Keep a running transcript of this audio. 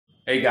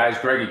Hey guys,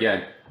 Greg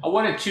again. I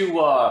wanted to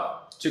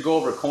go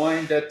over a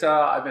coin that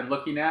I've been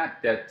looking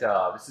at. That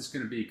this is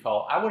going to be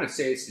called. I want to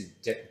say it's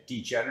the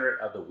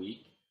degenerate of the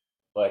week,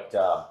 but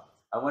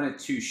I wanted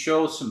to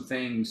show some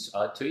things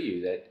to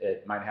you that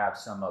it might have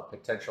some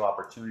potential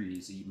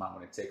opportunities that you might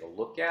want to take a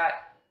look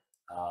at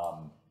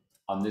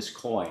on this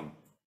coin.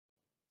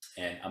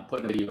 And I'm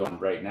putting the video on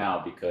right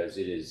now because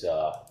it is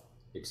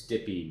it's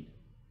dipping.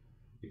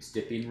 It's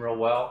dipping real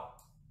well.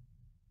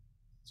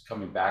 It's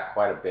coming back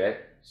quite a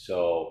bit.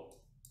 So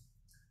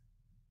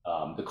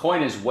the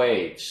coin is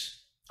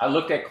Waves. I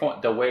looked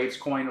at the Waves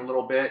coin a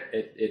little bit.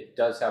 It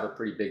does have a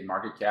pretty big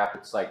market cap.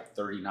 It's like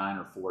 39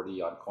 or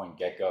 40 on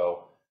CoinGecko,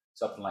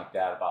 something like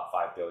that, about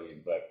 5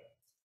 billion. But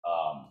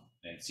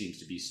and it seems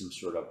to be some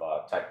sort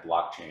of type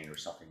blockchain or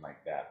something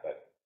like that.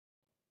 But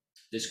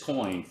this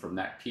coin from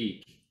that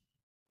peak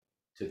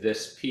to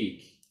this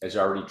peak has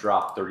already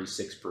dropped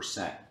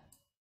 36%.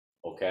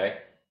 Okay.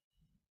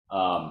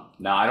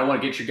 Now, I don't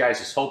want to get you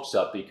guys' hopes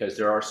up because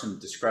there are some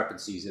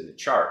discrepancies in the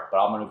chart, but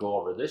I'm going to go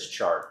over this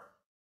chart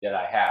that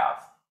I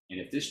have. And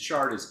if this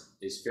chart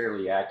is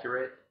fairly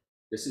accurate,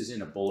 this is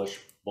in a bullish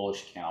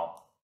count,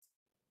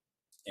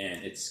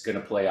 and it's going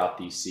to play out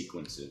these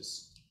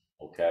sequences.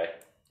 Okay,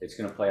 it's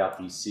going to play out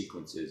these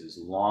sequences as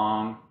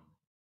long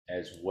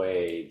as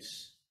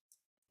Waves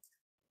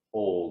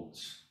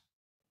holds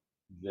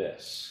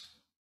this.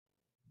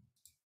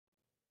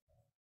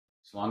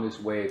 As long as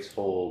Waves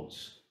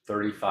holds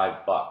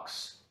 35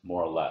 bucks,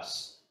 more or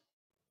less.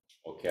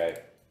 Okay,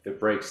 if it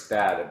breaks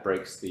that, it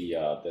breaks the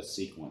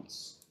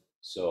sequence.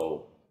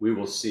 So we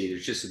will see.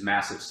 There's just a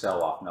massive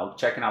sell-off. Now,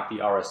 checking out the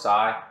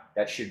RSI,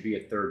 that should be a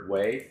third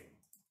wave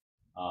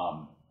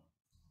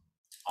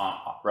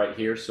right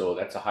here. So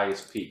that's the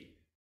highest peak.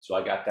 So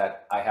I got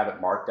that. I have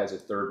it marked as a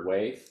third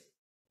wave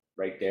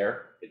right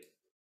there. It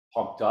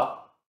pumped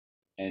up,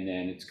 and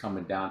then it's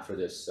coming down for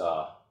this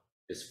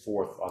this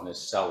fourth on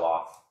this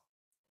sell-off.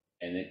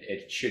 And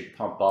it should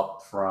pump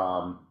up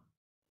from,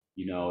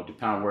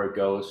 depending on where it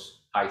goes,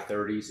 high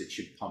 30s. It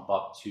should pump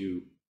up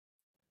to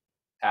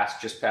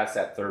just past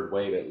that third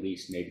wave, at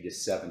least maybe to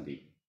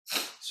 70.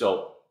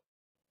 So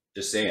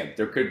just saying,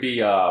 there could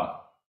be a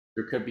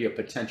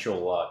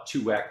potential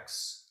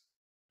 2x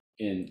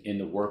in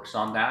the works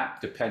on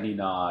that,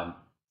 depending on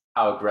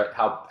how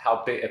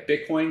big. If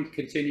Bitcoin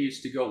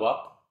continues to go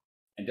up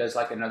and does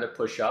like another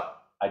push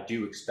up, I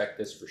do expect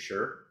this for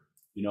sure.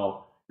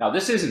 Now,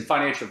 this isn't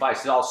financial advice.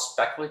 It's all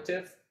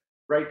speculative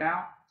right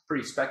now. It's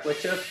pretty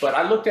speculative. But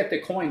I looked at the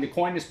coin. The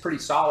coin is pretty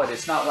solid.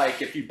 It's not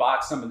like if you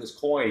bought some of this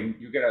coin,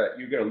 you're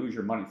gonna lose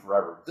your money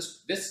forever.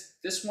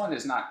 This one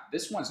is not.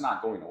 This one's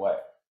not going away.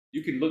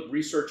 You can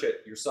research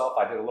it yourself.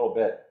 I did a little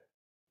bit.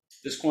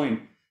 This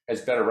coin has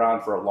been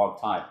around for a long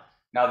time.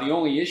 Now, the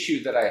only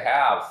issue that I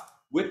have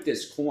with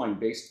this coin,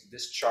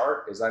 this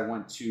chart, is I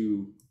went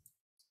to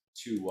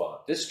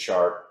this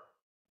chart,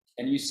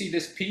 and you see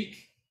this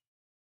peak.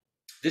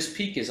 This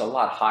peak is a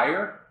lot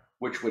higher,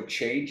 which would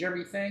change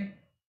everything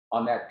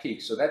on that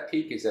peak. So that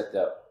peak is at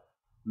the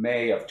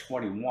May of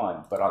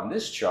 21, but on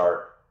this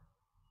chart,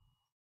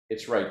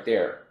 it's right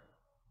there.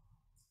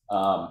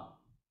 A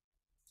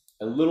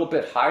little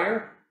bit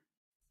higher,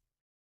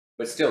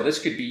 but still, this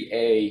could be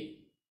A,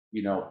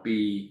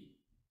 B,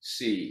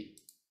 C,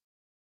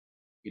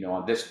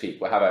 on this peak.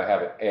 Well, how about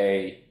have it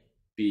A,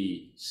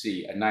 B,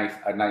 C, a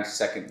nice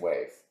second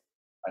wave,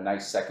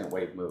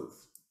 move,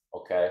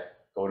 okay?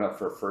 Going up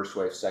for a first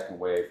wave, second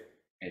wave,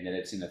 and then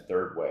it's in a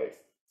third wave.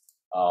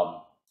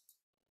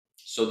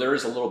 So there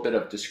is a little bit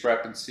of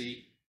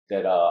discrepancy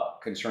that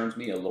concerns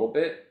me a little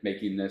bit,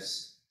 making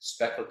this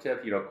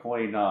speculative.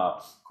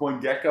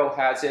 CoinGecko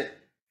has it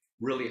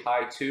really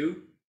high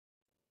too,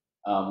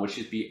 which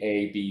should be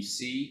A, B,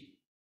 C.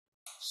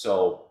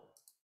 So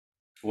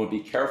we'll be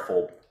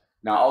careful.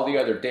 Now, all the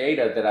other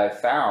data that I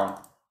found,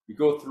 you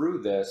go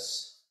through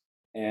this,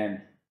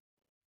 and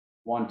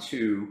 1,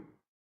 2.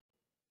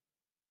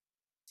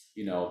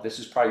 This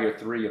is probably your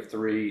 3 of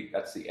 3.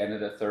 That's the end of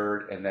the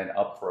third, and then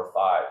up for a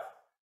 5.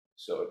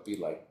 So it'd be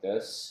like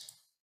this.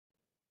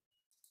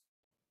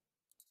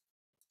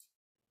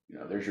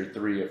 There's your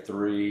 3 of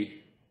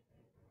 3,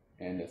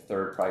 and the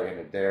third probably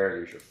ended there.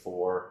 There's your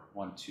 4,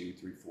 1, 2,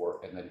 3, 4,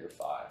 and then your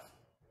 5,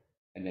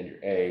 and then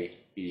your A,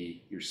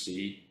 B, your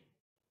C.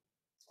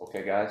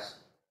 Okay, guys.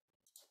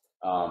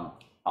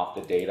 Off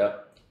the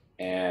data,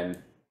 and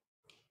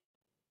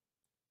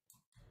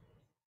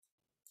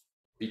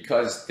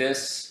because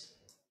this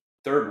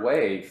third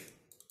wave,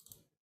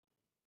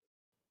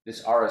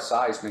 this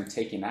RSI has been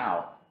taken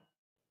out.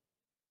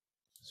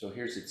 So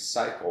here's its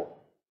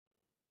cycle.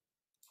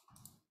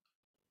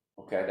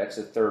 Okay, that's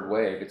the third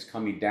wave. It's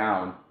coming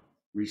down,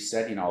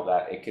 resetting all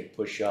that. It could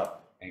push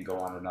up and go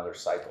on another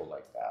cycle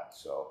like that.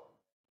 So,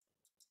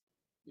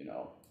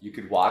 you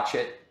could watch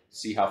it,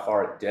 see how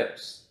far it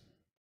dips,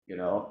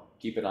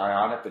 keep an eye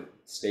on it. If it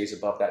stays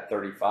above that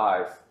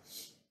 35,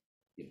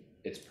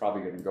 it's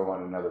probably going to go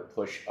on another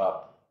push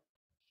up.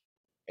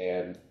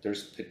 And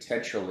there's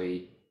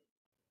potentially,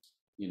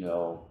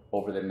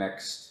 over the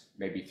next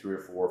maybe 3 or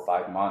 4 or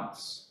 5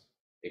 months,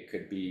 It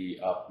could be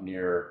up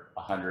near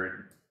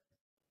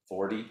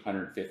 140,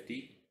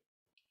 150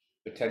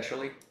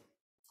 potentially,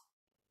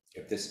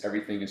 if this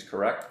everything is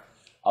correct.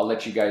 I'll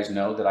let you guys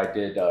know that I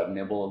did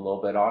nibble a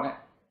little bit on it.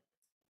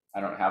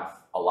 I don't have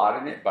a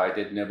lot in it, but I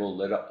did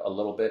nibble a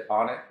little bit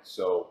on it.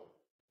 So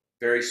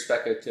very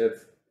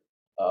speculative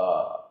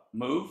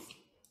move,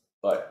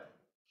 but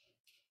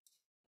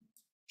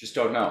just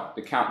don't know.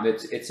 The count,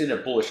 it's in a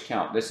bullish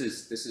count. This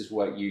is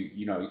what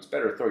you know, it's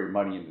better to throw your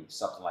money into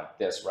something like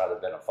this rather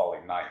than a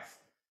falling knife,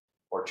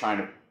 or trying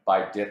to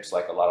buy dips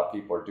like a lot of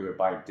people are doing,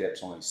 buying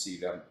dips, only see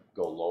them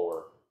go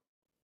lower.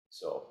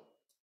 So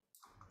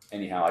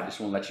anyhow, I just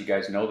want to let you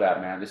guys know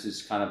that, man, this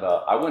is kind of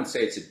a, I wouldn't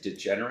say it's a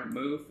degenerate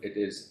move. It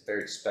is a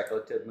very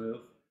speculative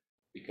move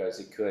because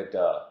it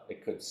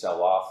could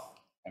sell off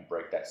and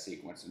break that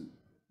sequence and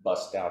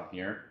bust down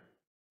here.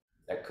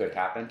 That could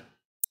happen.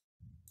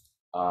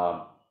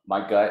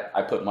 My gut,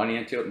 I put money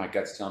into it. My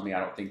gut's telling me I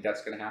don't think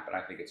that's going to happen.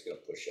 I think it's going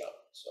to push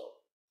up. So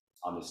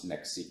on this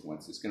next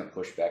sequence, it's going to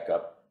push back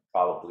up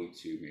probably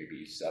to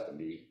maybe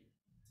 70,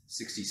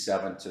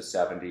 67 to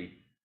 70.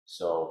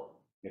 So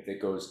if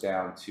it goes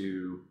down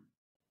to,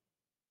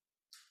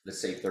 let's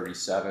say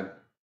 37,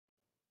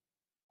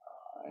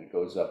 and it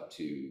goes up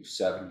to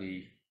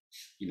 70,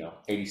 you know,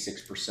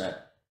 86%,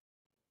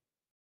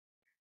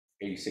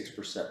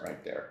 86%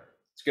 right there.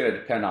 It's going to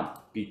depend on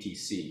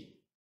BTC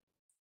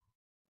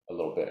a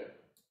little bit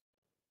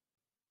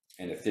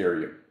and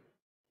Ethereum.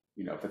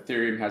 You know, if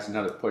Ethereum has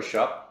another push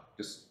up,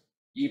 just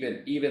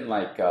even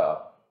like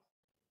 200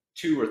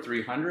 or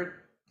 300,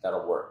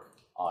 that'll work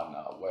on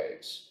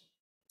waves.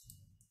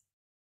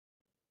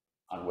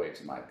 On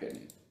waves, in my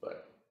opinion.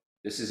 But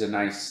this is a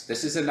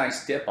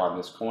nice dip on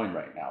this coin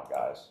right now,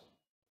 guys.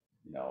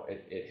 You know,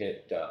 it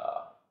hit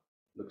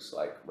looks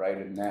like right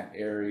in that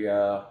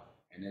area,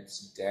 and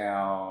it's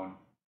down,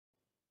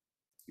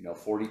 you know,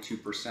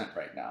 42%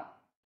 right now.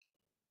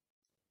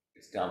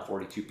 It's down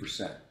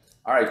 42%.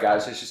 All right,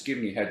 guys, that's just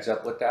giving you a heads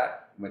up with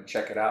that. I'm gonna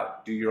check it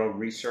out. Do your own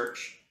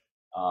research.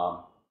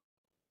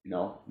 You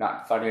know,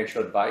 not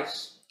financial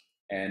advice,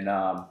 and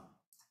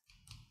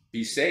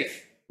be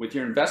safe with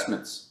your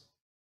investments.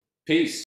 Peace.